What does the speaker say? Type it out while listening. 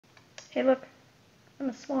Hey look, I'm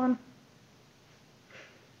a swan.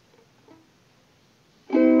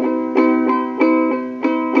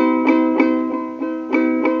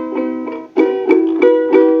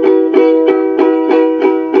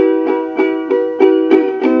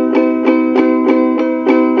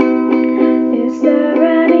 Is there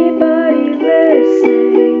anybody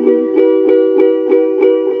listening?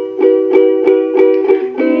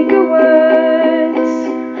 Eager words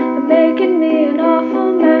are making me an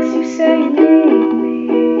awful mess. You say you need me.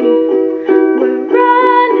 We're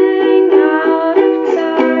running out of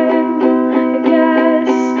time. I guess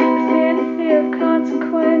I fear of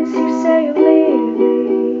consequence. You say you leave me,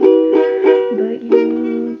 but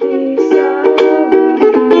you'll be sorry.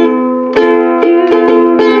 You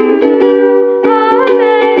are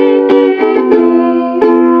making me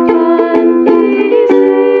uneasy.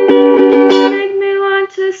 Make me want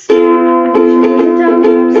to scream. I wish I was a dumb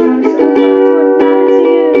pop star, so I wouldn't matter to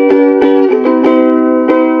you.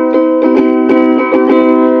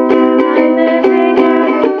 Am I living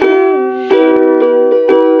an illusion?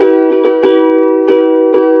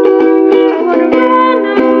 I wanna run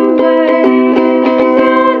away,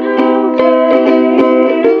 run away,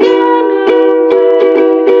 run away.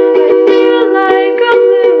 I feel like I'm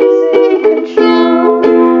losing control.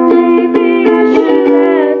 Maybe I should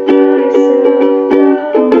let myself go,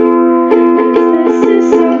 'cause this is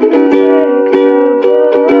so predictable.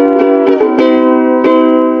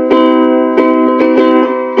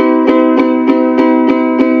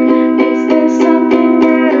 Is there something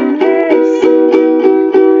that I'm missing?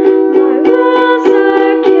 My walls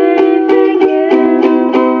are caving in.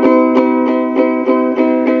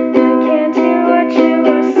 I can't hear what you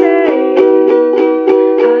are saying.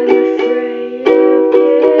 I'm afraid of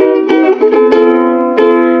giving in.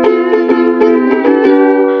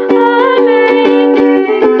 You are making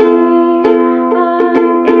me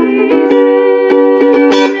uneasy.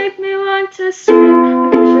 Make me want to scream. I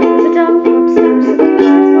wish I was a dumb pop star, so the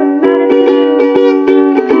lies wouldn't matter to you.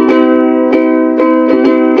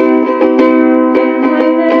 Am I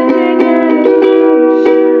living an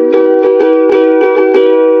illusion?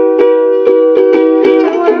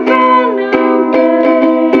 I wanna run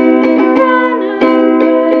away, run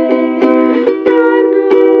away, run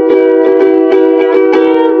away. I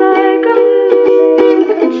feel like I'm losing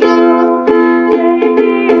control.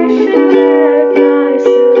 Maybe I should let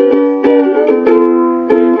myself go,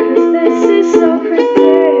 'cause this is so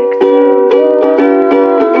predictable.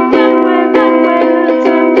 Run away, little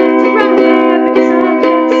time left to run away. Every time I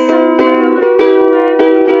get somewhere, I wanna run away, run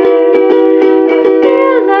away. I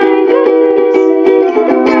feel like I'm losing.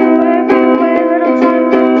 Run away, little time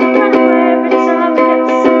left to run away. Every time I get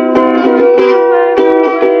somewhere, I wanna run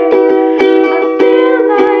away, run away. I feel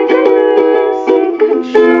like I'm losing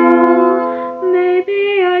control. Maybe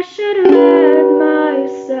I should let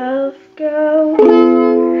myself go,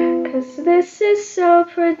 'cause this is so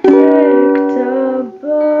predictable.